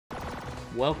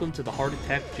Welcome to the Heart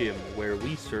Attack Gym, where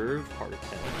we serve heart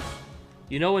attacks.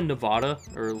 You know, in Nevada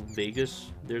or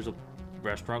Vegas, there's a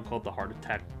restaurant called the Heart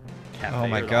Attack Cafe. Oh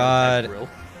my or the god. Heart Attack Grill.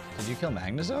 Did you kill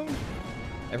Magnezone?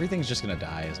 Everything's just gonna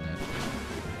die, isn't it?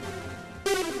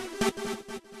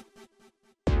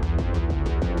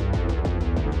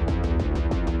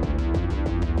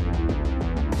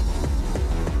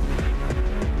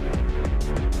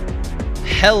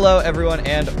 Hello, everyone,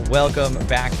 and welcome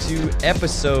back to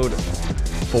episode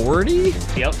 40?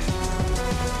 Yep.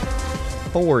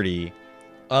 40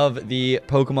 of the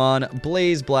Pokemon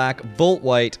Blaze Black, Volt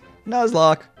White,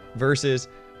 Nuzlocke versus,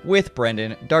 with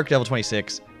Brendan, Dark Devil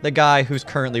 26, the guy who's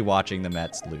currently watching the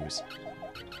Mets lose.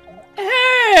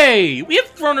 Hey! We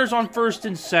have runners on first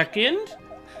and second.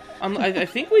 I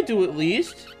think we do at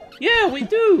least. Yeah, we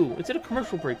do. It's at a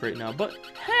commercial break right now, but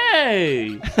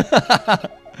hey!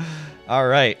 All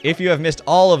right, if you have missed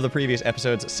all of the previous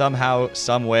episodes somehow,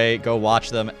 some way, go watch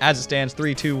them. As it stands,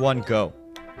 3, 2, 1, go.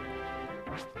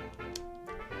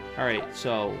 All right,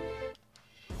 so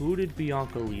who did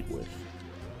Bianca lead with?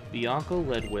 Bianca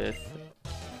led with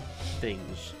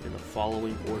things in the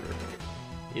following order.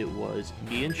 It was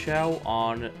Bianca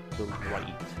on the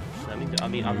right. So I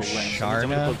mean on the left.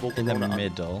 Musharna in the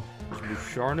middle.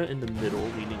 Musharna in the middle,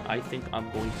 meaning I think I'm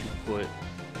going to put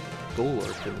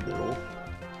Goldoa in the middle.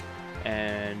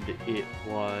 And it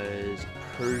was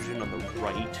Persian on the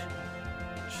right.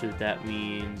 So that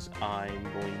means I'm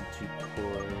going to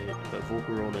put... But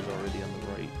Volcarona's already on the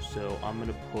right. So I'm going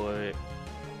to put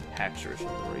Haxorus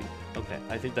on the right. Okay,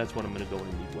 I think that's what I'm going to go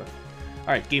and lead with.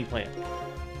 Alright, game plan.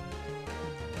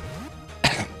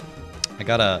 I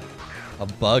got a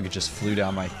bug just flew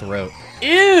down my throat.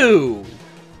 Ew!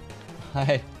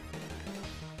 Hi.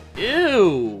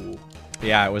 Ew!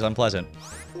 Yeah, it was unpleasant.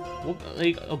 Well,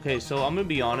 like, okay, so I'm gonna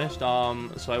be honest.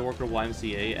 So I work at a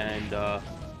YMCA, and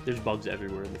there's bugs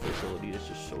everywhere in the facility. It's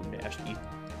just so nasty.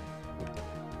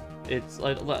 It's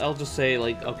like, I'll just say,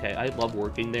 like, okay, I love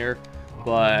working there,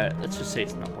 but let's just say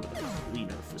it's not one of the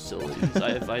cleaner facilities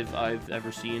I've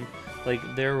ever seen. Like,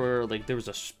 there was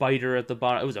a spider at the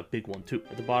bottom. It was a big one too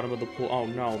at the bottom of the pool. Oh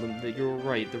no, you're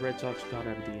right. The Red Sox got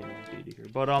out of the animal data here,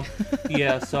 but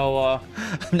yeah. So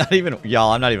I'm not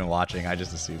even watching. I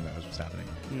just assumed that was what's happening.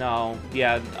 No,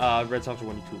 yeah, Red Sox are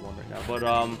winning 2-1 right now, but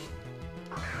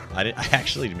I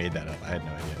actually made that up. I had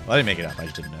no idea. Well, I didn't make it up. I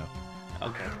just didn't know.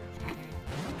 Okay,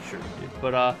 sure, dude.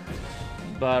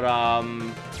 But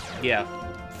yeah,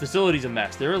 facility's a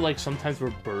mess. There are like sometimes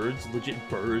where legit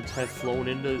birds have flown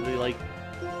into like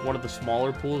one of the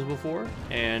smaller pools before,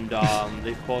 and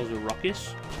they've caused a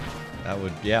ruckus.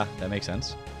 That makes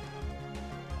sense.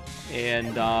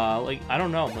 And like, I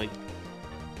don't know, like,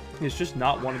 it's just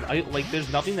not one of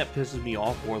there's nothing that pisses me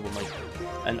off more than like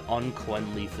an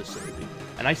uncleanly facility.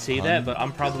 And I say that, but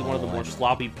I'm probably one of the more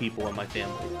sloppy people in my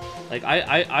family. Like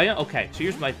okay, so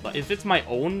here's if it's my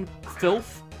own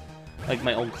filth, like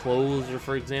my own clothes or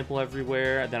for example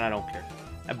everywhere, then I don't care.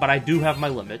 But I do have my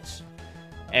limits,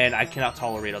 and I cannot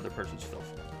tolerate other person's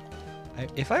filth.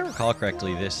 If I recall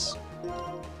correctly, this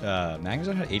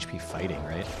Magnezone had HP fighting,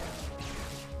 right?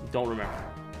 Don't remember.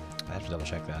 I have to double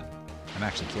check that. I'm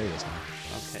actually curious now.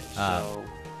 Okay, so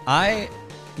I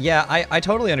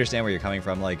totally understand where you're coming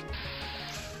from. Like,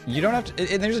 you don't have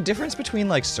to. And there's a difference between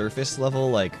like surface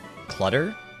level like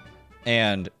clutter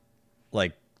and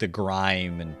like the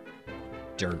grime and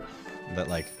dirt that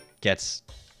like gets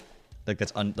like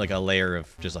that's like a layer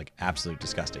of just like absolute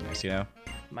disgustingness, you know?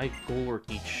 My Goldoa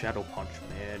needs Shadow Punch,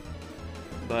 man.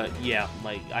 But yeah,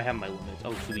 like I have my limits.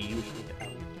 Oh, so the usually out.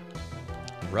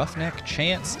 Roughneck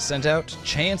Chance sent out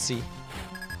Chansey.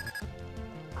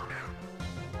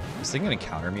 Is this thing gonna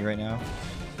counter me right now?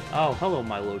 Oh, hello,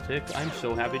 Milotic. I'm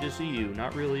so happy to see you.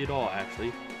 Not really at all,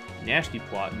 actually. Nasty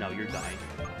plot. No, you're dying.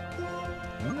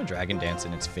 I'm gonna Dragon Dance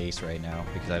in its face right now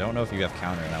because I don't know if you have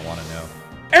counter and I want to know.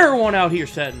 Everyone out here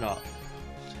setting up.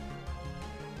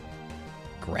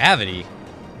 Gravity.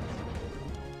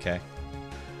 Okay.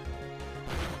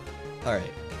 All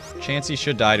right. Chansey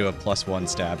should die to a +1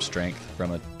 stab strength from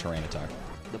a Tyranitar.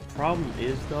 The problem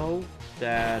is though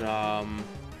that I'm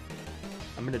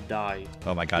gonna die.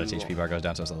 Oh my god, its HP bar goes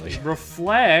down so slowly.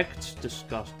 Reflect,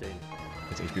 disgusting.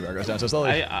 Its HP bar goes down so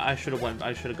slowly. I should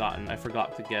have gotten. I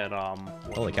forgot to get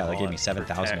Holy cow, that gave me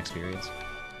 7,000 experience.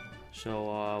 So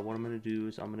what I'm gonna do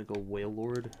is I'm gonna go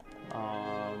Wailord.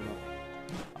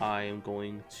 I am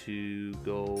going to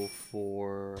go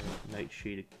for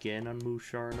Nightshade again on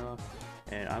Musharna,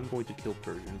 and I'm going to kill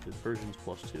Persian because Persian's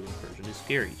 +2 and Persian is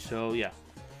scary. So yeah.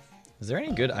 Is there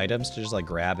any good items to just like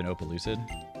grab in Opalucid?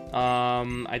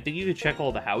 I think you could check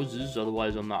all the houses.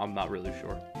 Otherwise, I'm not really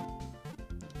sure.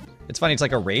 It's funny, it's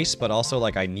like a race, but also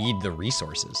like I need the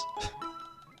resources.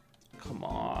 Come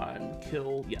on,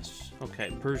 kill. Yes.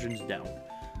 Okay, Persian's down.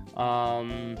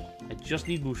 I just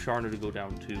need Musharna to go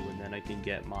down too, and then I can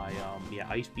get my yeah,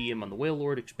 Ice Beam on the Whale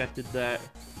Lord. Expected that.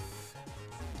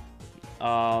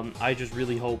 I just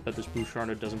really hope that this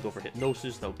Musharna doesn't go for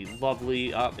Hypnosis. That would be lovely.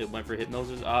 It went for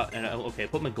Hypnosis. Okay, I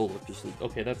put my Golurk to sleep.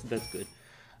 Okay, that's good.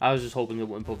 I was just hoping it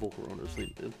wouldn't put Volcarona to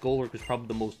sleep. Golurk is probably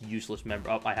the most useless member.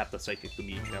 Oh, I have to Psychic the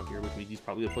Mage out here, which means he's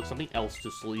probably gonna put something else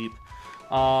to sleep.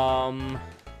 The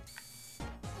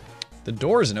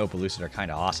doors in Opelucid are kind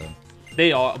of awesome.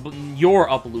 They are, but your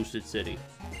Opelucid City.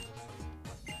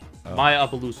 Oh. My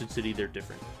Opelucid City, they're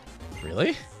different.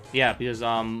 Really? Yeah, because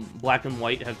Black and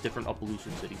White have different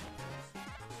Opelucid cities.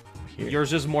 Here.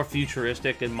 Yours is more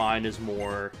futuristic, and mine is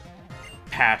more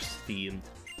past themed.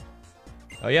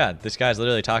 Oh yeah, this guy's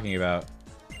literally talking about.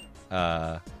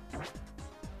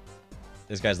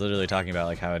 This guy's literally talking about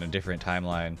like how in a different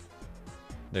timeline,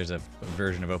 there's a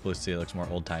version of Opelucid City that looks more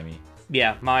old timey.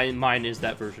 Yeah, mine is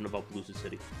that version of Opelucid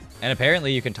City. And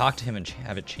apparently, you can talk to him and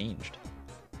have it changed.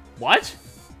 What?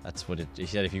 That's what he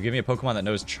said. If you give me a Pokemon that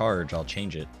knows Charge, I'll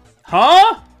change it.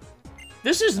 Huh?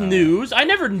 This is news. I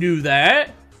never knew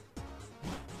that.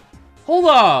 Hold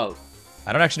up.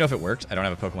 I don't actually know if it worked. I don't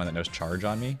have a Pokemon that knows Charge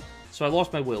on me. So I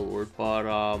lost my Whale Lord, but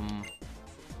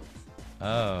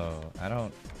Oh, I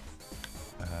don't.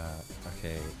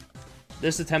 Okay.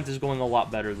 This attempt is going a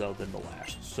lot better though than the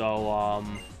last. So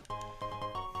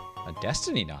A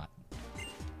Destiny Knot.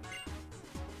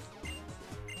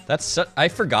 That's I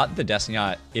forgot the Destiny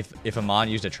Knot. If a Mon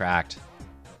used Attract,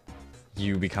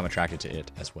 you become attracted to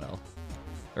it as well,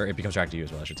 or it becomes attracted to you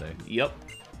as well, I should say. Yep.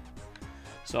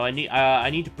 So I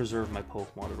need to preserve my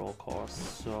Pokemon at all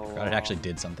costs. So God, it actually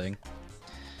did something.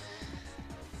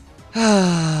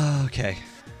 Okay.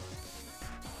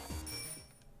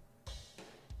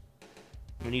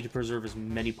 I need to preserve as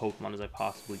many Pokemon as I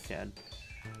possibly can.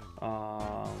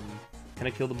 Can I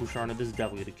kill the Musharna? This is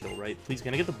definitely a kill, right? Please,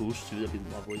 can I get the boost too? That'd be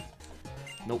lovely.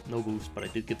 Nope, no boost, but I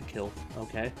did get the kill.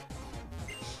 Okay.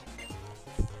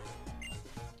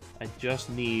 I just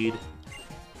need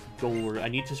Golurk. I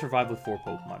need to survive with 4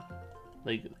 Pokemon.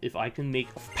 Like, if I can make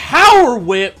a Power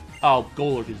Whip! Oh,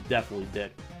 Golurk is definitely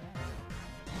dead.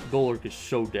 Golurk is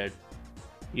so dead.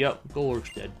 Yep,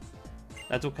 Golurk's dead.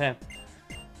 That's okay.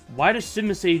 Why does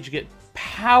Simisage get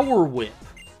Power Whip?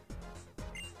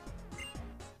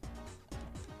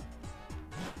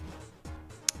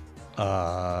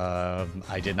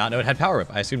 I did not know it had Power Whip.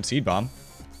 I assumed Seed Bomb,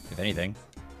 if anything.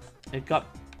 It got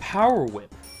Power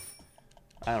Whip.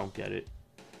 I don't get it.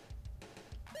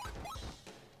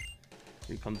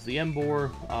 Here comes the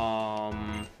Emboar.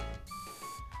 I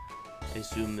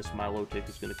assume this Milotic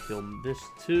is going to kill this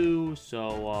too,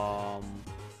 so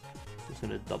just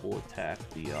going to double attack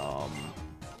the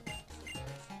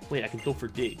wait, I can go for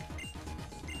Dig.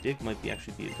 Dig might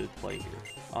actually be a good play here.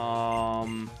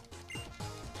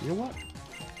 You know what?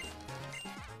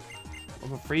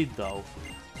 I'm afraid though,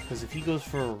 because if she goes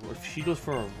for a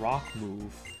rock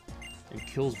move and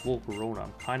kills Volcarona,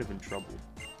 I'm kind of in trouble.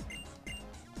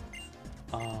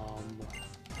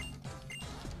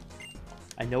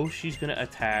 I know she's gonna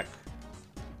attack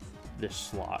this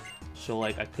slot, so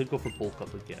like I could go for Bulk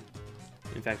Up again.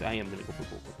 In fact, I am gonna go for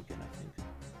Bulk Up again.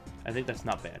 I think that's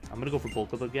not bad. I'm gonna go for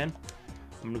Bulk Up again.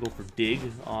 I'm gonna go for Dig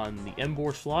on the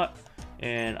Emboar slot,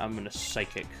 and I'm gonna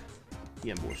Psychic the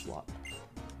Emboar slot.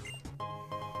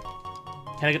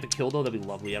 Can I get the kill though? That'd be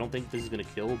lovely. I don't think this is gonna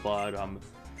kill, but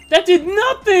that did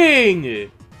nothing!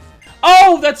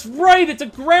 Oh, that's right! It's a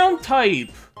ground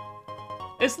type!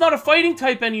 It's not a fighting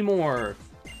type anymore!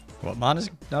 What, Mon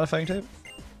is not a fighting type?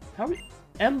 How are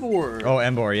Emboar! Oh,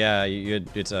 Emboar, yeah.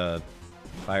 It's a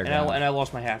fire ground. And I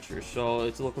lost my Hatcher, so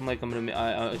it's looking like I'm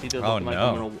gonna. It's either looking like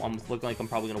I'm looking like I'm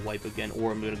probably gonna wipe again,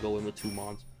 or I'm gonna go in with 2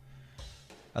 Mons.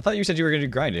 I thought you said you were gonna do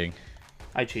grinding.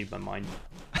 I changed my mind.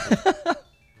 I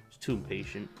was too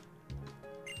impatient.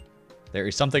 There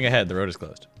is something ahead. The road is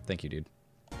closed. Thank you, dude.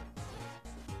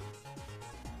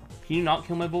 Can you not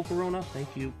kill my Volcarona?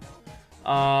 Thank you.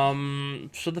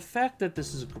 So the fact that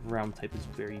this is a ground type is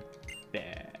very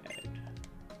bad.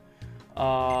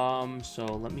 So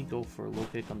let me go for a low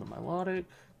kick on the Milotic.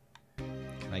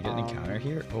 Can I get an encounter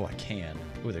here? Oh, I can.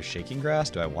 Oh, there's Shaking Grass.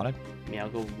 Do I want it? Yeah, I'll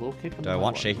go low kick on Do I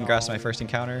want Shaking Grass in my first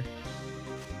encounter?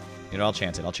 You know, I'll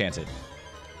chance it. I'll chance it.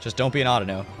 Just don't be an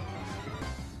Audino.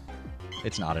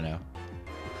 It's an Audino.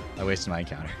 I wasted my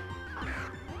encounter.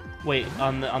 Wait,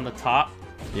 on the top?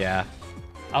 Yeah.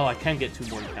 Oh, I can get 2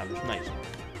 more encounters. Nice.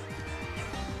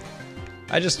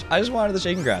 I just wanted the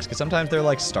Shaking Grass because sometimes they're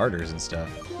like starters and stuff.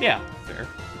 Yeah, fair.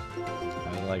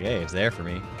 I was like, hey, it's there for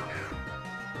me.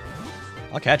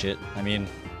 I'll catch it. I mean,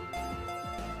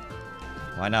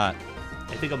 why not?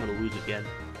 I think I'm gonna lose again.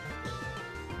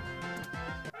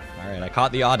 Alright, I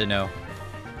caught the Audino.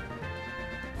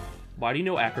 Why do you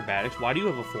know acrobatics? Why do you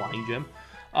have a flying gem?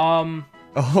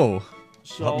 Oh,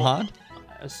 So what mod?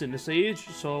 a Simisage.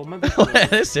 So my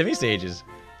This Semi-Stage is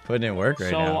putting in work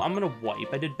right now. So I'm gonna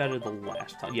wipe. I did better the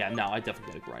last time. Yeah, no, I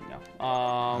definitely gotta grind now.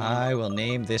 I will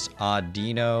name this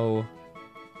Audino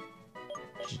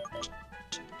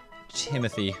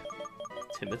Timothy.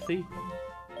 Timothy?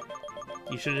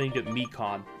 You should have named it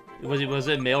Mekon. Was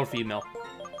it male or female?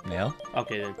 Male?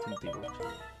 Okay, then Timothy works.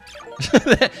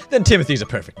 Then Timothy's a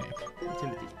perfect name.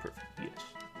 Timothy's perfect, yes.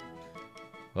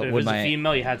 What But if would it's a my...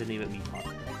 female, you had to name it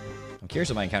Mekon. I'm curious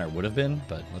what my encounter would have been,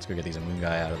 but let's go get these Moon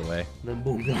guy out of the way. The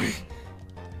boom guy.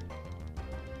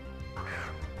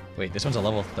 Wait, this one's a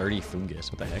level 30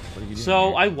 fungus. What the heck? What are you doing? So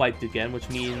here? I wiped again, which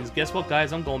means, guess what,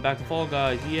 guys? I'm going back to Fall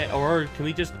Guys. Yeah, or can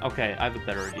we just... Okay, I have a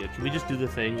better idea. Can we just do the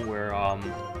thing where,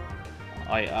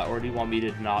 I already want me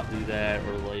to not do that,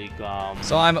 or like,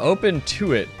 So I'm open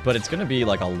to it, but it's gonna be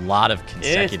like a lot of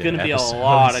consecutive It's gonna be episodes, a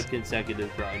lot of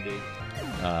consecutive grinding.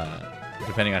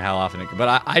 depending on how often it...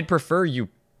 But I'd prefer you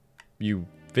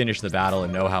finish the battle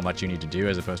and know how much you need to do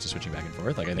as opposed to switching back and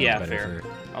forth. Like, I think Yeah, it's better fair. for...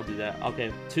 I'll do that.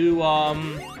 Okay,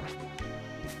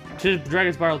 to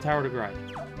Dragon Spiral Tower to grind.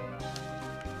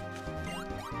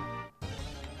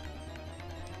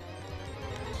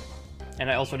 And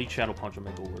I also need Shadow Punch on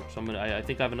my go work. So I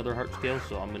think I have another heart scale,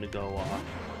 so I'm gonna go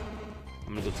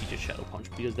teach a Shadow Punch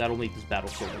because that'll make this battle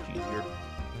so much easier.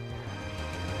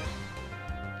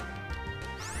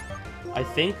 I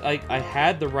think I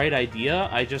had the right idea.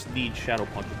 I just need Shadow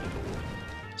Punch on my go work.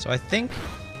 So I think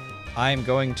I'm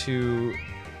going to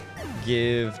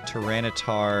give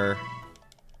Tyranitar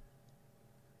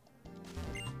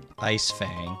Ice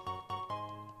Fang.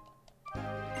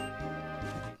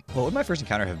 What would my first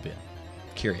encounter have been?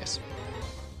 Curious.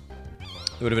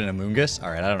 It would have been an Amoonguss?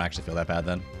 Alright, I don't actually feel that bad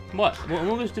then. What? Well,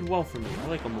 Amoonguss did well for me. I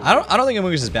like Amoonguss. I don't think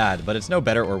Amoonguss is bad, but it's no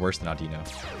better or worse than Audino.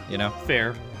 You know?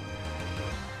 Fair.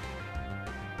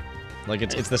 Like,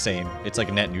 it's the same. It's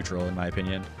like net neutral in my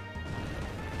opinion.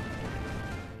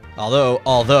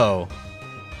 Although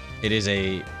it is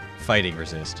a fighting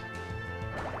resist.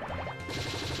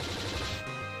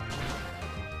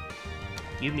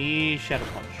 Give me Shadow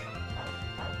Punch.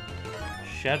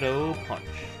 Shadow Punch.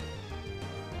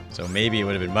 So maybe it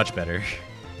would have been much better.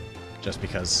 Just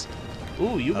because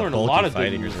Ooh, you learned a bulky lot of good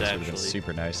fighting moves, resist would have been actually.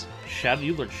 super nice.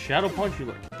 You learned Shadow Punch, you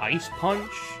learned Ice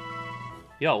Punch.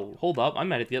 Yo, hold up. I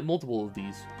might have to get multiple of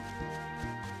these.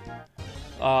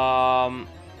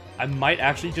 I might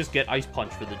actually just get Ice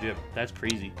Punch for the gym. That's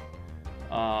crazy.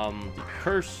 The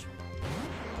Curse.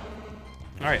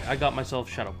 Alright, I got myself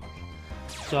Shadow Punch.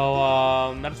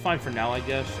 So, that's fine for now, I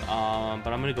guess. But I'm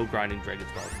gonna go grinding Dragon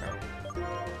Spiral Tower.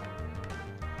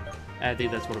 And I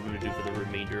think that's what I'm gonna do for the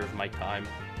remainder of my time.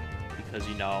 Because,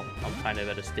 you know, I'm kind of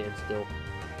at a standstill.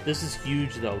 This is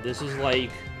huge, though. This is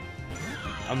like...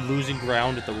 I'm losing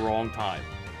ground at the wrong time.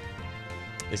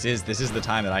 This is the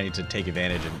time that I need to take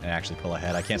advantage and actually pull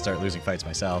ahead. I can't start losing fights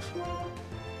myself.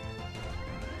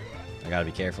 I gotta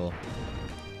be careful.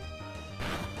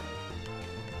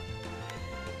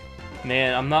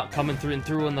 Man, I'm not coming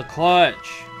through in the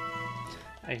clutch.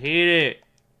 I hate it.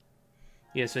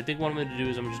 Yeah, so I think what I'm gonna do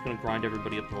is I'm just gonna grind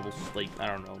everybody up to levels. Like, I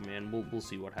don't know, man. We'll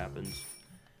see what happens.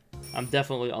 I'm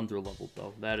definitely under-leveled,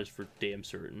 though. That is for damn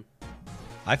certain.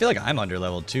 I feel like I'm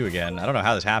under-leveled, too, again. I don't know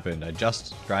how this happened. I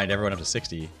just grinded everyone up to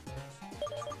 60.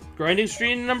 Grinding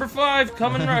stream number 5,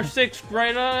 coming to our 6th,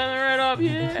 right up,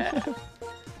 yeah!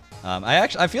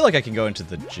 I feel like I can go into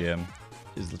the gym.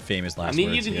 His famous last I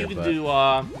mean, words you here, can but...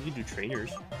 do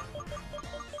trainers.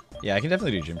 Yeah, I can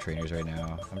definitely do gym trainers right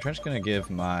now. I'm just gonna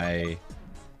give my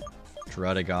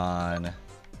Drudagon...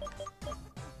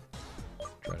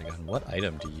 What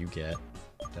item do you get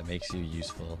that makes you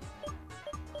useful?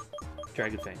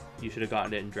 Dragon Fang. You should have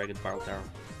gotten it in Dragon Spiral Tower.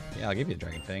 Yeah, I'll give you a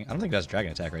Dragon Fang. I don't think that's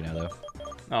Dragon Attack right now, though.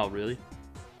 Oh, really?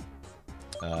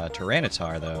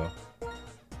 Tyranitar, though.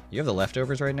 You have the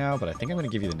leftovers right now, but I think I'm going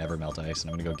to give you the Never Melt Ice, and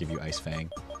I'm going to go give you Ice Fang.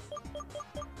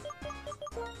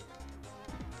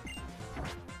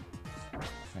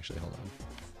 Actually, hold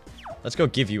on. Let's go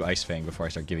give you Ice Fang before I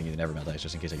start giving you the Never Melt Ice,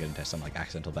 just in case I get into some like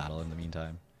accidental battle in the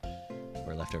meantime.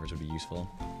 Where leftovers would be useful.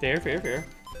 Fair.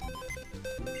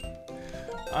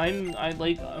 I'm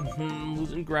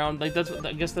losing ground. Like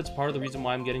I guess that's part of the reason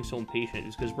why I'm getting so impatient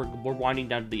is because we're winding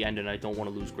down to the end and I don't want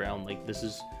to lose ground. Like this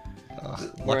is.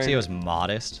 Luxio's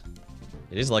modest.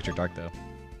 It is Electric Dark though.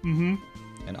 Mm-hmm.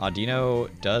 And Audino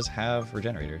does have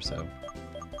Regenerator, so.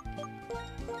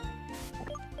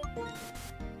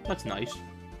 That's nice.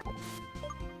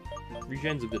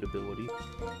 Regen's a good ability.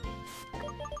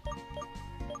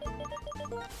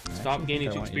 Stop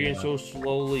gaining experience so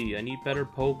slowly. I need better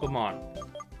Pokemon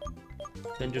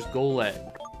than just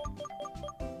Golett.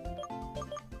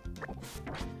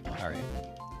 Alright.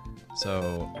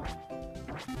 So,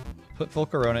 put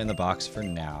Volcarona in the box for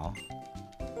now.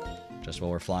 Just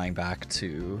while we're flying back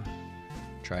to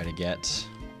try to get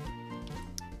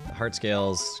the Heart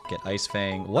Scales, get Ice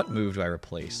Fang. What move do I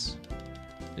replace?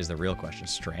 Is the real question.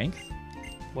 Strength?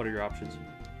 What are your options?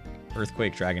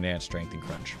 Earthquake, Dragon Dance, Strength, and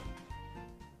Crunch.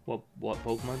 What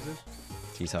Pokemon is this?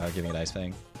 T-Star giving it Ice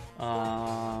Fang.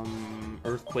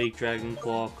 Earthquake, Dragon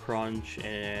Claw, Crunch,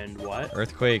 and what?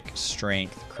 Earthquake,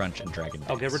 Strength, Crunch, and Dragon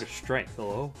Dance. Oh, get rid of Strength.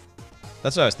 Hello?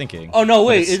 That's what I was thinking. Oh, no,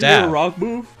 wait. Isn't it a rock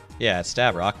move? Yeah, it's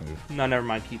stab rock move. No, never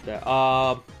mind. Keep that.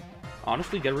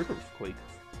 Honestly, get rid of Earthquake.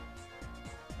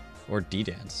 Or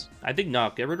D-Dance. I think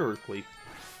not. Get rid of Earthquake.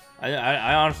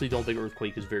 I honestly don't think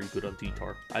Earthquake is very good on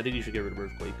T-Tar. I think you should get rid of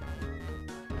Earthquake.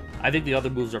 I think the other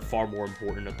moves are far more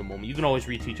important at the moment. You can always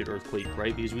reteach it Earthquake,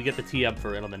 right? Because we get the TM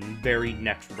for it on the very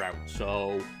next route,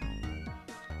 so...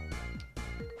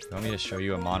 You want me to show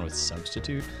you a Mon with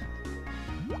Substitute?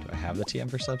 Do I have the TM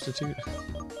for Substitute? I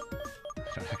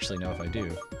don't actually know if I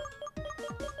do.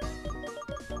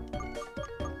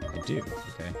 I do.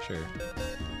 Okay, sure.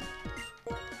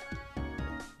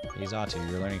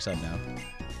 Izatu, you're learning Sub now.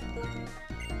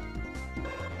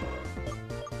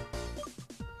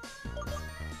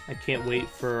 I can't wait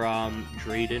for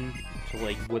Drayden to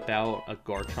like whip out a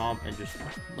Garchomp and just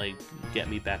like get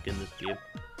me back in this game.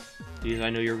 Because I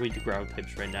know you're weak to ground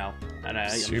types right now, and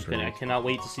I cannot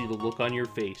wait to see the look on your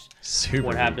face.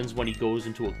 What happens when he goes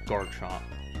into a Garchomp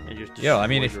and just Yo, I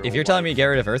mean, if you're telling me to get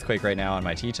rid of Earthquake right now on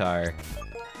my T-Tar.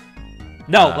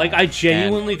 No, like I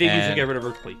genuinely think you should get rid of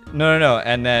Earthquake. No,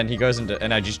 and then he goes into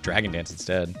and I just Dragon Dance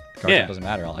instead. Garchomp doesn't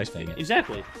matter. I'll Ice Fang it.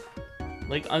 Exactly.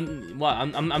 Like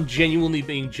I'm genuinely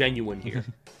being genuine here.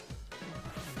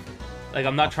 Like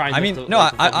I'm not trying. I mean, no,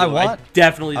 I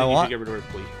definitely think you should get rid of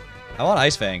Earthquake. I want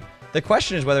Ice Fang. The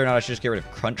question is whether or not I should just get rid of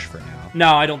Crunch for now.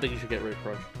 No, I don't think you should get rid of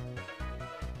Crunch.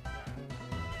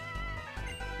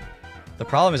 The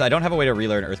problem is I don't have a way to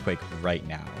relearn Earthquake right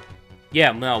now.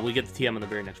 Yeah, no, we get the TM on the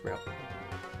very next route.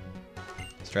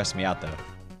 Stress me out though.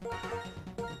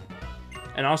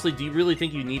 And honestly, do you really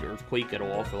think you need Earthquake at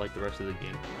all for like the rest of the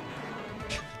game?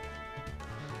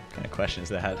 What kind of question is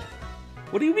that?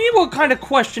 What do you mean? What kind of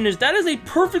question is that? Is a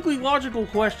perfectly logical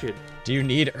question. Do you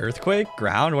need Earthquake?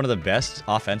 Ground, one of the best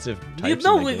offensive types.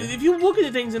 No, if you look at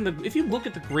the things if you look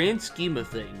at the grand scheme of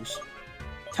things,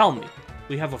 tell me,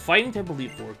 we have a Fighting type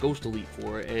Elite Four, Ghost Elite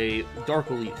Four, a Dark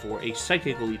Elite Four, a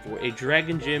Psychic Elite Four, a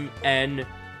Dragon Gym, and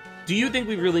do you think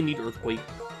we really need Earthquake?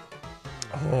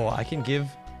 Oh, I can give.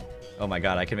 Oh my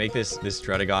God, I can make this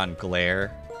Druddigon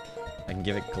Glare. I can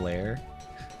give it Glare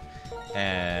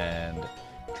and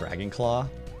Dragon Claw.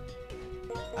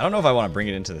 I don't know if I want to bring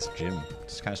it into this gym.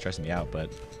 It's kind of stressing me out, but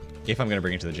if I'm going to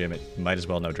bring it to the gym, it might as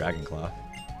well know Dragon Claw.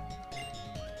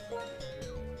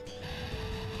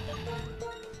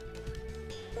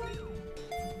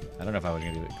 I don't know if I was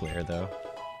going to do it Glare, though.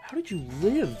 How did you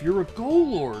live? You're a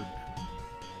Golord.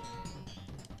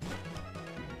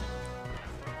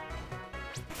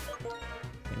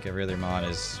 I think every other Mon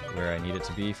is where I need it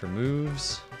to be for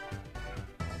moves.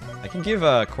 I can give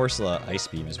Corsola Ice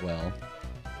Beam as well.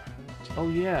 Oh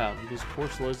yeah, because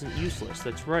Corsola isn't useless.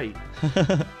 That's right.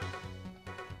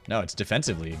 No, it's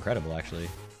defensively incredible, actually.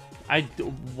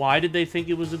 Why did they think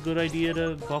it was a good idea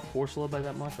to buff Corsola by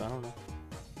that much? I don't know.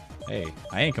 Hey,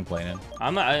 I ain't complaining.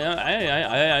 I'm not.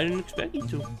 I didn't expect you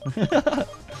to.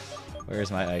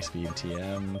 Where's my Ice Beam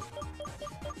TM?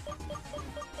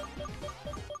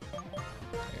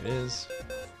 There it is.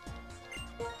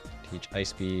 Teach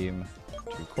Ice Beam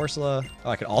to Corsola. Oh,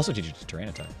 I could also teach it to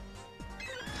Tyranitar.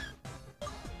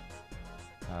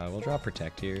 We'll draw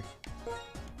Protect here.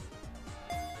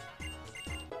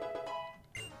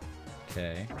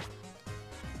 Okay.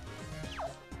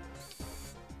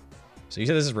 So you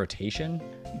said this is rotation?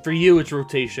 For you, it's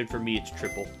rotation. For me, it's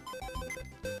triple.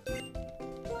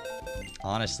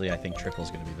 Honestly, I think triple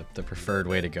is going to be the preferred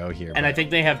way to go here. And I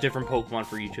think they have different Pokemon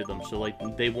for each of them, so like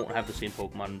they won't have the same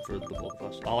Pokemon for the both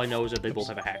of us. All I know is that they both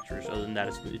have a Haxorus. Other than that,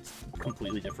 it's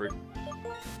completely different.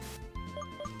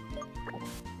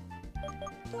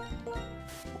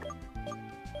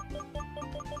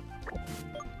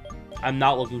 I'm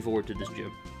not looking forward to this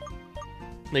gym.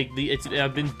 Like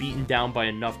I've been beaten down by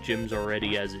enough gyms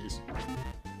already as is.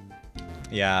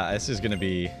 Yeah, this is gonna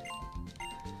be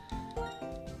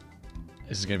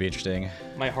interesting.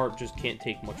 My heart just can't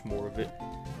take much more of it.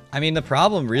 I mean, the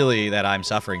problem really that I'm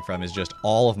suffering from is just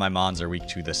all of my Mons are weak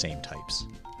to the same types.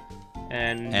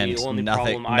 And And the only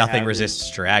nothing problem I have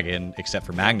resists Dragon except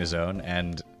for Magnezone,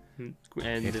 and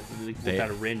if they put out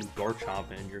a random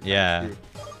Garchomp and you're yeah. kind of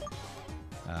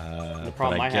screwed. The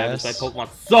problem I have is my guess... Pokemon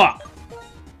suck!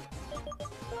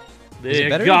 Is it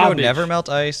better to go Never Melt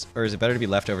Ice, or is it better to be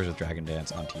Leftovers with Dragon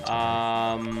Dance on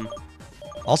T-Tar?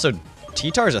 Also,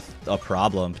 T-Tar is a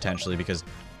problem, potentially, because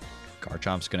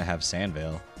Garchomp's going to have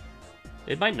Sandveil.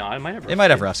 It might not. It might have Rough It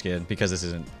might have Rough Skin, because this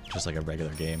isn't just like a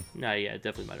regular game. Nah, yeah, it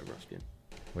definitely might have Rough Skin.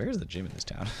 Where is the gym in this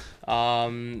town?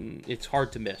 It's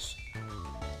hard to miss.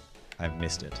 I've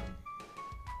missed it.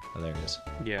 Oh, there it is.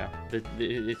 Yeah,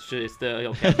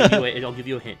 I'll give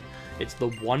you a hint. It's the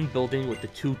one building with the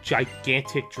 2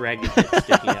 gigantic dragon heads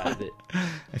sticking out of it.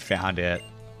 I found it.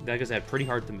 Like I said, pretty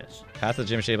hard to miss. Path of the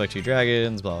gym shaped like 2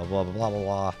 dragons, blah, blah, blah, blah, blah,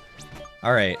 blah.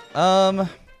 All right,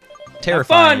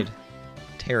 Terrified.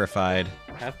 Terrified.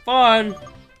 Have fun!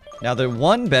 Now, the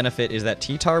one benefit is that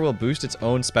T-Tar will boost its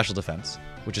own special defense,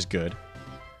 which is good.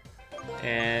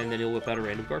 And then he'll whip out a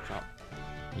random Garchomp.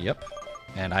 Yep.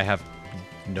 And I have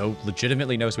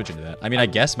legitimately no switch into that. I mean, I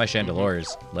guess my Chandelure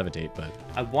is Levitate, but...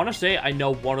 I want to say I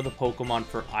know one of the Pokemon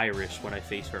for Iris when I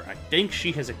face her. I think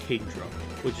she has a Kingdra,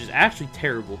 which is actually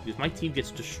terrible because my team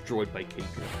gets destroyed by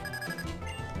Kingdra.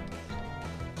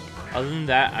 Other than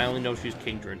that, I only know she's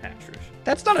Kingdra and Haxorus.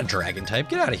 That's not a dragon type.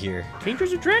 Get out of here.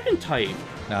 Kingdra's a dragon type.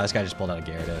 No, this guy just pulled out a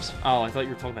Gyarados. Oh, I thought you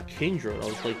were talking about Kingdra. I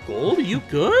was like, Gold, are you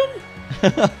good?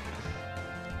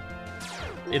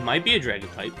 It might be a dragon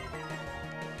type.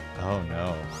 Oh,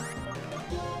 no.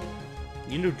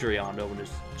 You know Drayano and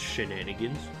his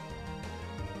shenanigans.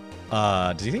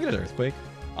 Does he think it has Earthquake?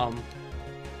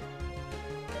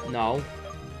 No.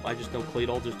 I just know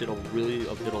Claydol just did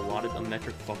a lot of a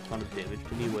metric fuck ton of damage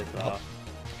to me with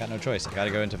Got no choice. I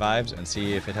gotta go into Vibes and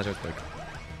see if it has Earthquake.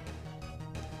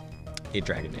 It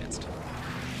Dragon Danced.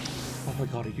 Oh my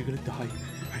god, are you gonna die?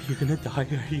 Are you gonna die?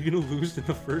 Are you gonna lose in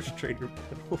the first trainer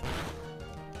battle?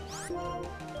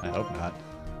 I hope not.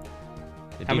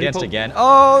 It How many danced again.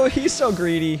 Oh, he's so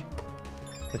greedy.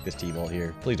 Click this T-Bolt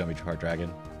here. Please don't be Hard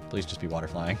Dragon. Please just be Water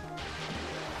Flying.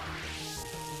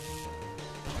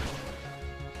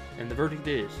 And the verdict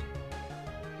is...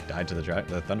 Died to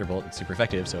the Thunderbolt. It's super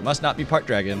effective, so it must not be part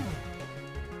Dragon.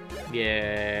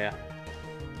 Yeah.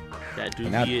 That do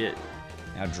now, be it.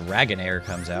 Now Dragonair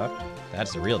comes out.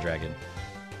 That's the real dragon.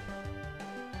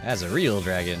 That's a real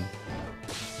dragon.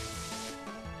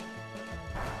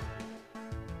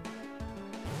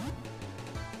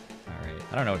 Alright.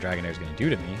 I don't know what Dragonair is going to do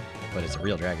to me, but it's a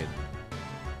real dragon.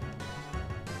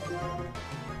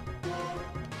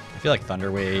 I feel like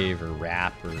Thunder Wave or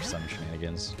Wrap or some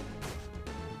shenanigans.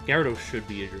 Gyarados should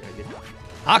be a dragon.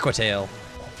 Aqua Tail.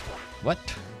 What?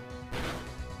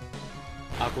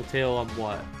 Aqua Tail on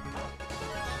what?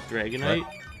 Dragonite?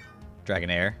 What?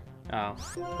 Dragonair. Oh,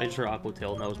 I just heard Aqua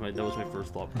Tail. That was my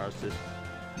first thought process.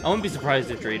 I wouldn't be surprised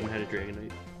if Drayden had a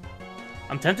Dragonite.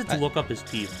 I'm tempted to look up his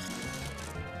team.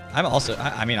 I'm also.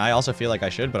 I mean, I also feel like I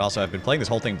should, but also I've been playing this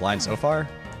whole thing blind so far.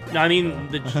 No, I mean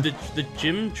the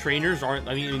gym trainers aren't.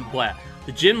 I mean,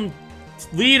 the gym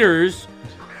leaders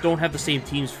don't have the same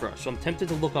teams for us. So I'm tempted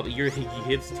to look up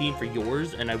his team for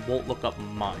yours, and I won't look up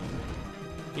mine.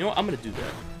 You know what? I'm gonna do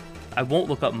that. I won't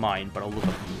look up mine, but I'll look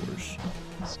up yours.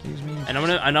 Excuse me. And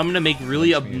I'm gonna make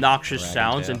really obnoxious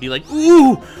sounds and be like,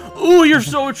 ooh, you're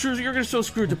so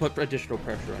screwed to put additional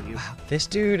pressure on you. Wow, this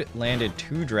dude landed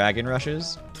 2 Dragon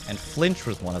Rushes, and Flinch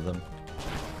was one of them.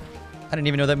 I didn't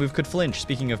even know that move could flinch.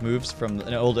 Speaking of moves from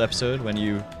an old episode when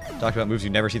you talked about moves you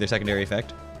never see their secondary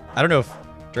effect. I don't know if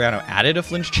Drayano added a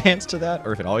flinch chance to that,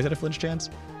 or if it always had a flinch chance,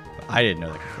 but I didn't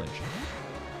know that could flinch.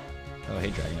 Oh, hey,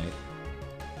 Dragonite.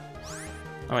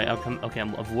 Alright, okay,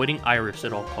 I'm avoiding Iris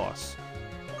at all costs.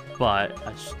 But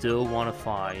I still want to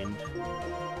find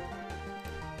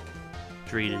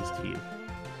Drayden's team.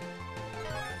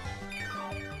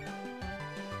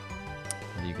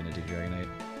 What are you going to do, Dragonite?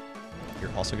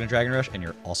 You're also going to Dragon Rush, and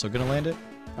you're also going to land it?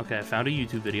 Okay, I found a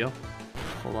YouTube video.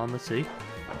 Hold on, let's see.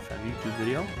 I found a YouTube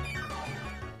video.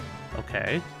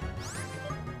 Okay.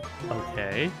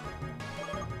 Okay.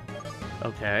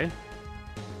 Okay.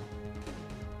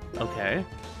 Okay.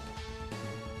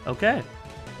 Okay.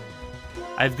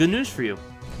 I have good news for you.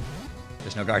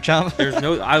 There's no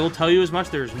Garchomp? I will tell you as much,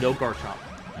 there's no Garchomp.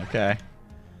 Okay.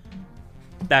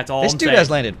 That's all this I'm dude saying. has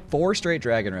landed 4 straight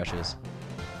Dragon Rushes.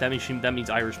 That means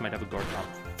Iris might have a Garchomp.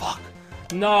 Fuck.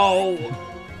 No!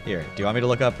 Here, do you want me to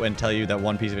look up and tell you that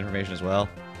one piece of information as well?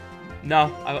 No,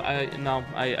 you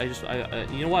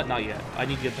know what? Not yet. I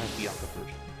need to get past Bianca first.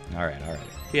 Alright.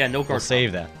 Yeah, no Garchomp. We'll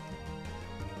save that.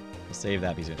 We'll save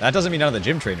that piece of it. That doesn't mean none of the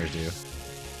gym trainers do.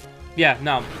 Yeah,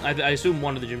 no. I assume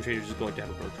one of the gym trainers is going to have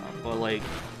a Garchomp, but like,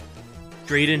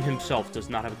 Drayden himself does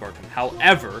not have a guard type.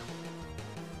 However,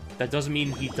 that doesn't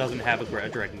mean he doesn't have a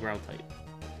dragon ground type.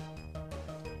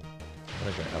 What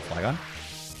is it? A Flygon?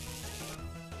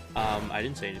 I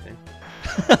didn't say anything.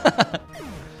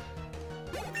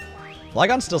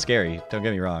 Flygon's still scary, don't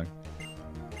get me wrong.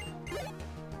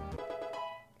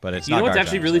 But it's You not know what's guard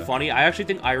actually type, really so. funny? I actually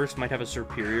think Iris might have a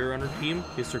Superior on her team.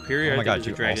 His Superior, Oh my I think, god, is a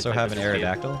you dragon also type, have an which is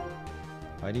scary. Aerodactyl?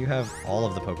 Why do you have all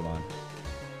of the Pokemon?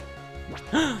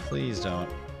 Please don't.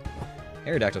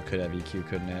 Aerodactyl could have EQ,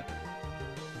 couldn't it?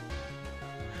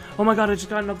 Oh my god, I just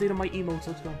got an update on my emotes.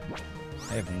 Let's go.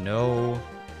 I have no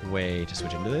way to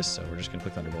switch into this, so we're just gonna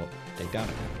click Thunderbolt. Take down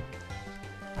it.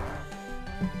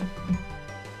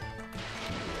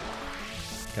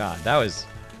 God, that was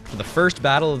for the first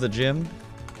battle of the gym.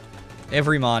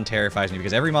 Every Mon terrifies me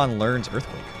because every Mon learns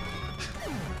Earthquake.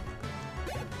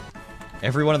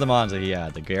 Every one of the Mons that he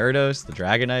had, the Gyarados, the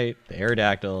Dragonite, the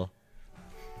Aerodactyl,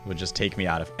 would just take me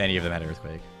out if any of them had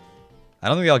Earthquake. I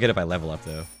don't think I'll get it by level up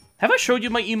though. Have I showed you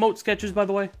my emote sketches, by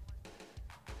the way?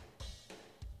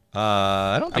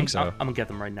 I don't think so. I'm gonna get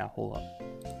them right now. Hold up.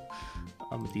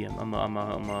 I'm a DM. I'm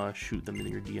gonna shoot them in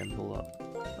your DM. Hold up.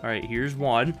 All right, here's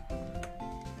one.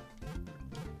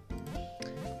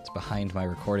 It's behind my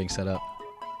recording setup.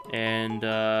 And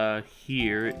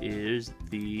here is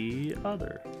the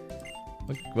other.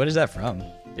 What is that from?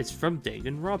 It's from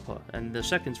Danganronpa, and the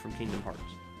second's from Kingdom Hearts.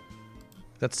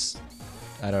 That's...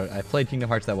 I played Kingdom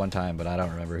Hearts that one time, but I don't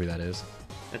remember who that is.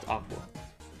 That's Aqua.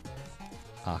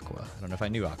 Aqua. I don't know if I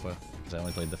knew Aqua, because I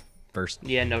only played the first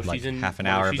Yeah, no, like, she's in half an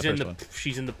hour of she's the in first the one.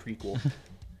 she's in the prequel.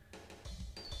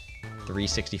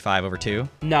 365/2.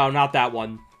 No, not that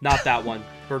one. Not that one.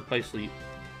 Birth by Sleep.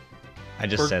 I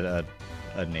just said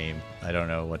a name. I don't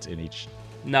know what's in each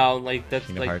No, like that's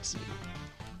Kingdom like Hearts.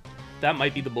 that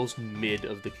might be the most mid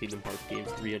of the Kingdom Hearts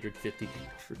games. 350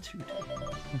 for 2.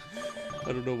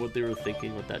 I don't know what they were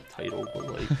thinking with that title, but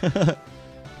like.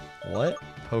 What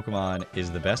Pokemon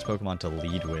is the best Pokemon to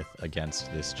lead with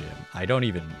against this gym? I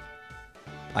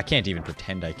can't even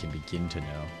pretend I can begin to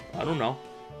know. I don't know.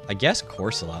 I guess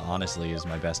Corsola, honestly, is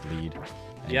my best lead.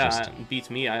 And Yeah, just- it beats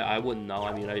me. I wouldn't know.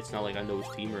 I mean, it's not like I know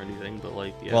his team or anything, but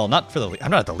like, yeah. Well, not for the... I'm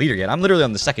not the leader yet. I'm literally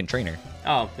on the second trainer.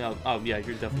 Oh, no, oh, yeah,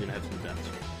 you're definitely gonna have some events.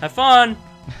 Have fun!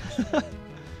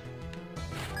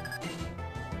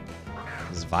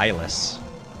 This is Vilas.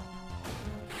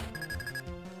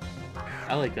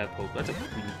 I like that Pokemon. That's a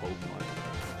clean Pokemon.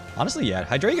 Honestly, yeah.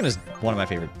 Hydreigon is one of my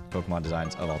favorite Pokemon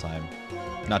designs of all time.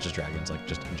 Not just dragons, like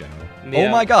just in general. Yeah. Oh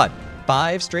my god!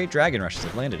 5 straight Dragon Rushes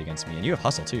have landed against me, and you have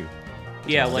Hustle too.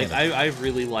 Yeah, So like, I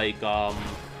really like, I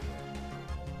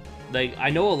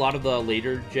know a lot of the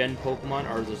later gen Pokemon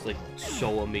are just, like,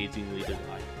 so amazingly designed.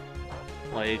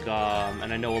 Like,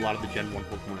 and I know a lot of the Gen 1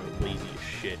 Pokemon are lazy as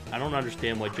shit. I don't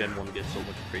understand why Gen 1 gets so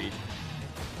much praise.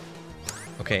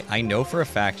 Okay, I know for a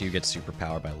fact you get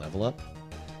Superpower by level up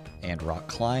and Rock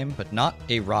Climb, but not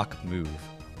a Rock move.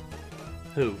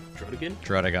 Who? Druddigan?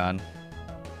 Druddigon.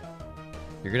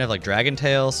 You're gonna have like Dragon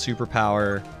Tail,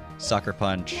 Superpower, Sucker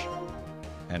Punch,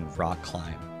 and Rock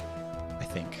Climb. I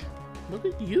think. Look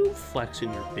at you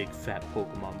flexing your big fat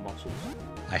Pokemon muscles.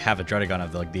 I have a Druddigon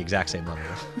of the exact same level.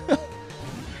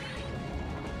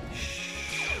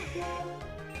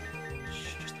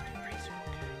 Just not crazy,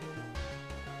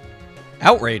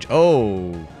 Outrage.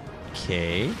 Oh. Okay.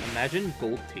 okay? Imagine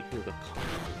Gold taking the combo.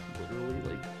 Literally,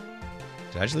 like.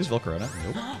 Did I just lose Volcarona?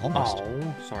 Nope. Almost.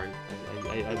 Oh, sorry.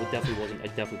 I definitely wasn't. I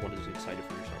definitely wasn't as excited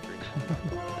for your suffering.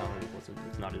 No, it wasn't.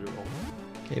 It's not it at all.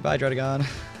 Okay, bye, Druddigon.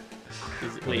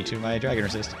 Wait, Wait to my Dragon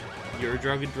Resist. your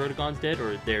Druddigon's dead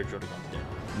or their Druddigon's dead?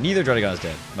 Neither Druddigon is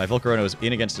dead. My Volcarona was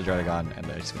in against a Druddigon, and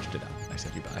I switched it out. I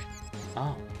said you bye.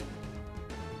 Oh.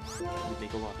 That would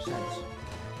make a lot of sense.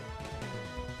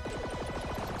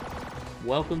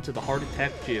 Welcome to the Heart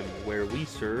Attack Gym, where we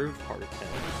serve heart attacks.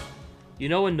 You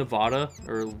know, in Nevada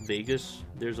or Vegas,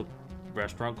 there's a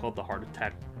restaurant called the Heart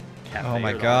Attack Cafe. Oh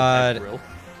my or the Heart Attack god. Grill.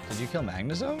 Did you kill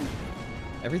Magnezone?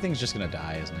 Everything's just gonna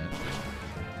die, isn't it?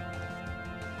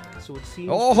 So it seems.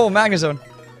 Oh, Magnezone!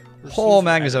 Oh,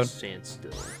 Magnezone!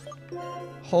 Standstill.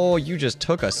 Oh, you just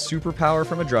took a superpower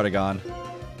from a Druddigon.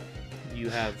 You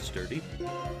have Sturdy.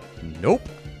 Nope.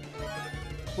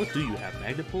 What do you have?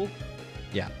 Magnet-Pull?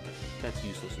 Yeah. That's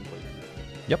useless in Poison.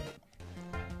 Yep.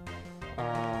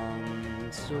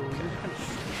 So you're kind of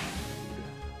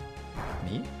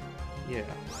screwed. Me? Yeah.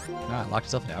 Nah, locked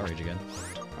himself in Outrage again.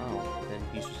 Oh, then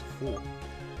he's just a fool.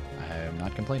 I am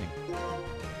not complaining.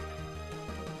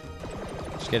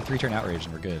 Just get a 3-turn Outrage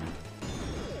and we're good.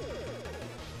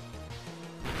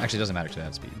 Actually, it doesn't matter to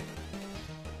that speed.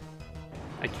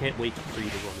 I can't wait for you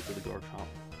to run into the Garchomp.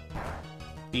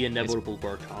 The inevitable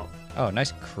bar top. Oh,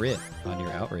 nice crit on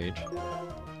your outrage.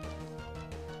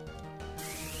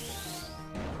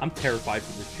 I'm terrified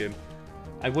for this gym.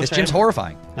 I wish This gym's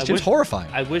horrifying. This gym's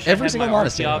horrifying. I wish every I had single my mod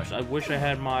is Archeops. terrifying. I wish I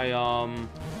had my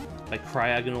like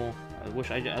Cryogonal. I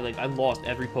wish I lost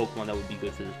every Pokemon that would be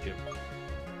good for this gym.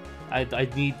 I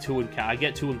need 2 encounters. I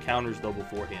get 2 encounters though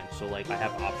beforehand, so like I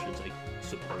have options, I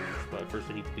suppose. But first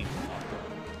I need to beat Bianca,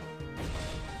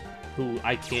 who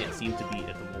I can't seem to beat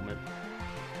at the moment.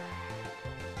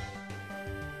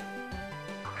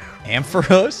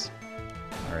 Ampharos?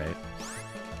 Alright.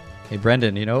 Hey,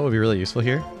 Brendan, you know what would be really useful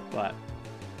here? But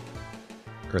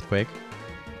Earthquake.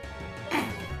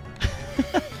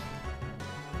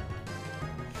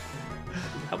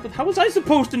 how was I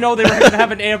supposed to know they were going to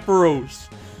have an Ampharos?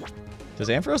 Does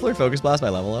Ampharos learn Focus Blast by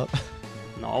level up?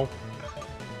 No.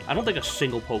 I don't think a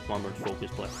single Pokemon learns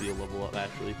Focus Blast via level up,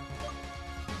 actually.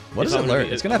 What does it learn?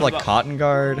 It's gonna have like Cotton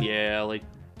Guard. Yeah, like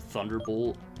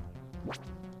Thunderbolt.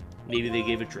 Maybe they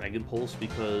gave it Dragon Pulse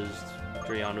because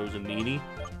Drayano's a meanie.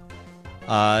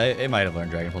 It might have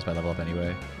learned Dragon Pulse by level up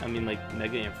anyway. I mean, like,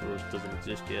 Mega Ampharos doesn't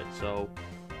exist yet, so...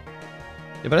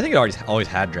 Yeah, but I think it always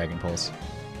had Dragon Pulse.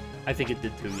 I think it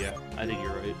did too, yeah. I think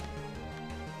you're right.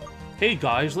 Hey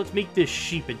guys, let's make this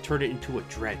sheep and turn it into a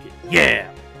dragon.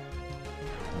 Yeah!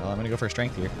 Well, I'm gonna go for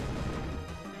Strength here.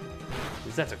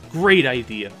 Because that's a great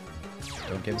idea.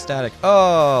 Don't give him Static.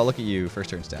 Oh, look at you. First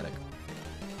turn Static.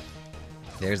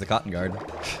 There's the Cotton Guard.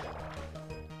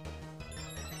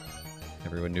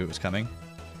 Everyone knew it was coming.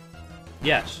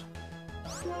 Yes.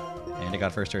 And it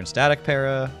got first turn Static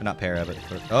Para. Not Para, but...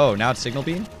 Oh, now it's Signal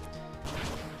Beam?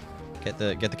 Get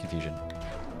the confusion.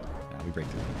 Now we break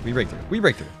through. We break through. We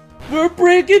break through. We're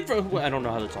breaking through! I don't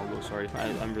know how the song goes, sorry.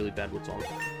 I'm really bad with songs.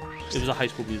 It was a High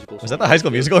School Musical song. Was that the High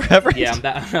School Musical reference?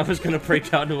 Yeah, I was gonna break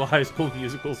down to a High School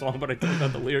Musical song, but I don't know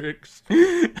the lyrics.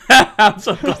 I'm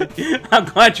so glad. I'm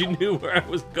glad you knew where I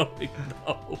was going,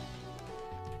 though.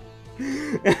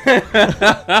 It's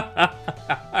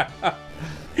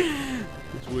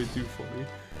way too funny.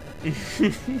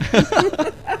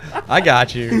 I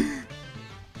got you.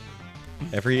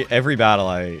 Every battle,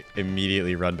 I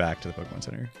immediately run back to the Pokemon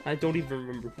Center. I don't even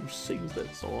remember who sings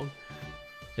that song.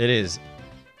 It is.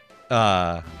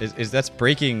 That's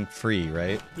Breaking Free,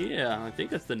 right? Yeah, I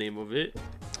think that's the name of it.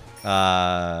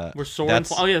 We're soaring.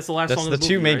 Oh yeah, it's the last song of the movie. That's the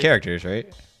two main characters,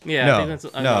 right? Yeah. No, I think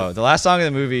that's, no. The last song of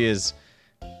the movie is,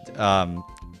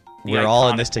 we're all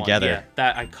in this together. Yeah,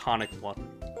 that iconic one.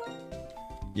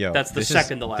 Yo, that's the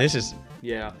second to last. This is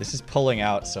yeah. This is pulling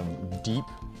out some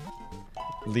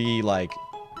deeply like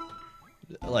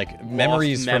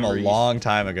memories from a long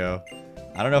time ago.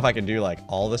 I don't know if I can do like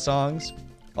all the songs.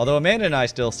 Although Amanda and I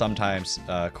still sometimes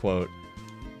quote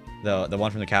the one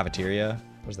from the cafeteria.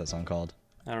 What's that song called?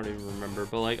 I don't even remember,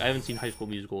 but like I haven't seen High School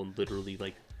Musical in literally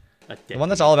like a decade. The one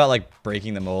that's all about like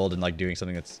breaking the mold and like doing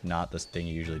something that's not this thing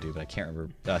you usually do, but I can't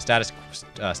remember.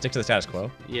 Stick to the status quo.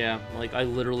 Yeah, like I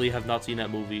literally have not seen that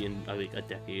movie in like a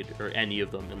decade, or any of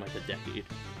them in like a decade.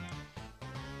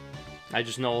 I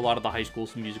just know a lot of the High School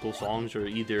Musical songs are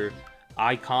either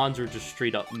icons or just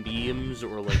straight up memes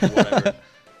or like whatever.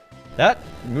 That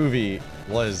movie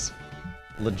was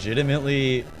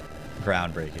legitimately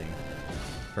groundbreaking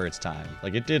for its time.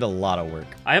 Like, it did a lot of work.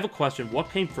 I have a question.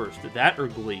 What came first, that or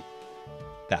Glee?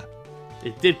 That.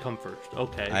 It did come first.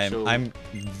 Okay, I'm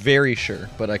very sure,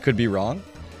 but I could be wrong.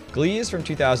 Glee is from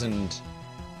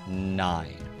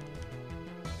 2009.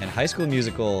 And High School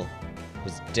Musical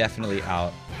was definitely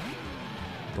out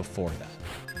before that.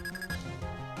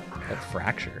 But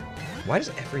Fracture. Why does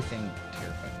everything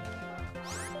terrify me?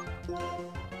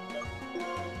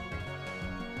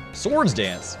 Swords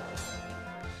Dance.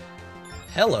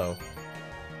 Hello.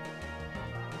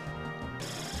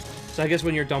 So I guess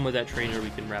when you're done with that trainer, we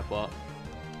can wrap up.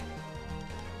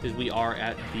 Because we are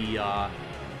at the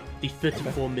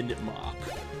 54-minute mark.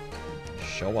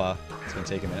 Showa. It's gonna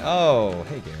take a minute. Oh,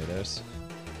 hey Gyarados.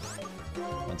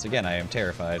 Once again, I am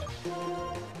terrified.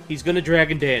 He's gonna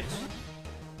Dragon Dance.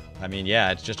 I mean,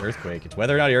 yeah, it's just Earthquake. It's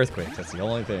whether or not he Earthquakes. That's the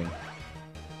only thing.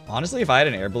 Honestly, if I had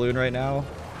an air balloon right now,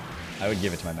 I would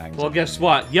give it to my Magzone. Well, guess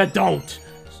what? You don't!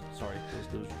 Sorry.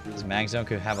 This Magzone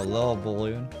could have a little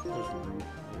balloon. That was rude.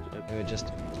 It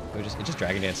just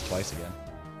Dragon Dance twice again.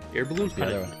 Air balloon's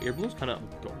kind of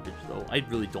garbage though. I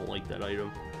really don't like that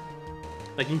item.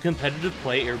 Like in competitive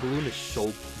play, air balloon is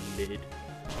so mid.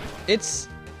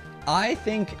 I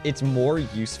think it's more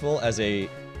useful as a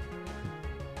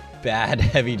bad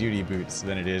heavy duty boots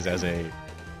than it is as a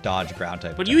dodge ground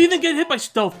type. But you even get hit by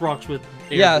stealth rocks with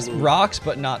air balloon. Rocks,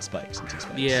 but not spikes. Spikes.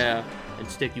 Yeah, and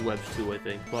sticky webs too, I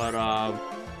think. But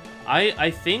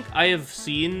I think I have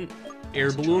seen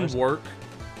air balloon work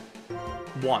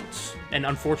once, and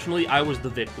unfortunately, I was the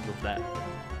victim of that.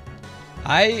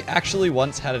 I actually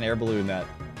once had an air balloon that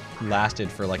lasted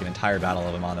for like an entire battle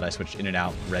of them on that I switched in and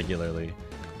out regularly,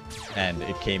 and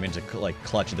it came into like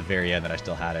clutch at the very end that I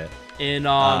still had it. In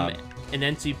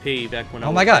NCP back when I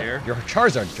was oh my god, there, your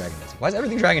Charizard's dragon dancing. Why is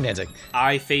everything dragon dancing?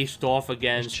 I faced off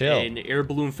against an air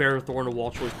balloon Ferrothorn, a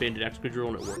wall choice banded Excadrill,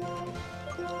 and it worked.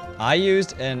 I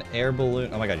used an air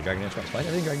balloon. Oh my god, you dragon dance once. Why is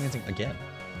everything dragon dancing again?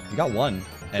 You got one,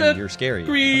 and you're scary.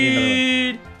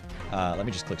 Greed. Let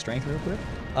me just click strength real quick.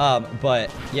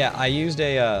 But yeah, I used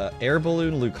a air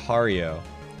balloon Lucario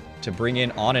to bring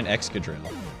in on an Excadrill.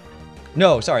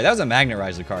 No, sorry, that was a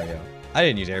Magnerized Lucario. I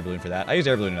didn't use air balloon for that. I used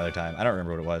air balloon another time. I don't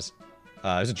remember what it was. It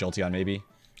was a Jolteon maybe.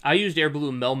 I used air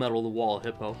balloon Melmetal, the wall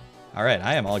Hippo. All right,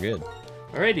 I am all good.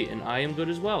 Alrighty, and I am good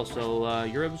as well. So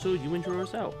your episode, you intro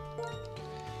us out.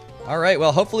 All right,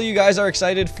 well, hopefully you guys are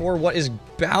excited for what is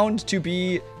bound to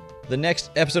be the next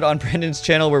episode on Brendan's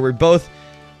channel, where we're both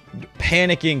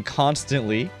panicking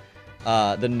constantly.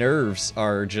 The nerves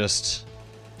are just...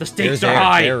 The stakes are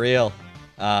high. They're real.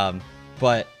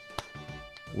 But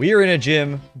we are in a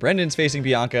gym. Brendan's facing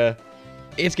Bianca.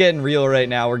 It's getting real right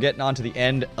now. We're getting on to the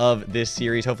end of this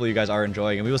series. Hopefully you guys are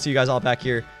enjoying, and we will see you guys all back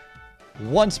here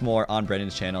once more on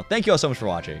Brendan's channel. Thank you all so much for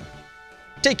watching.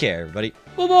 Take care, everybody.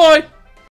 Bye-bye.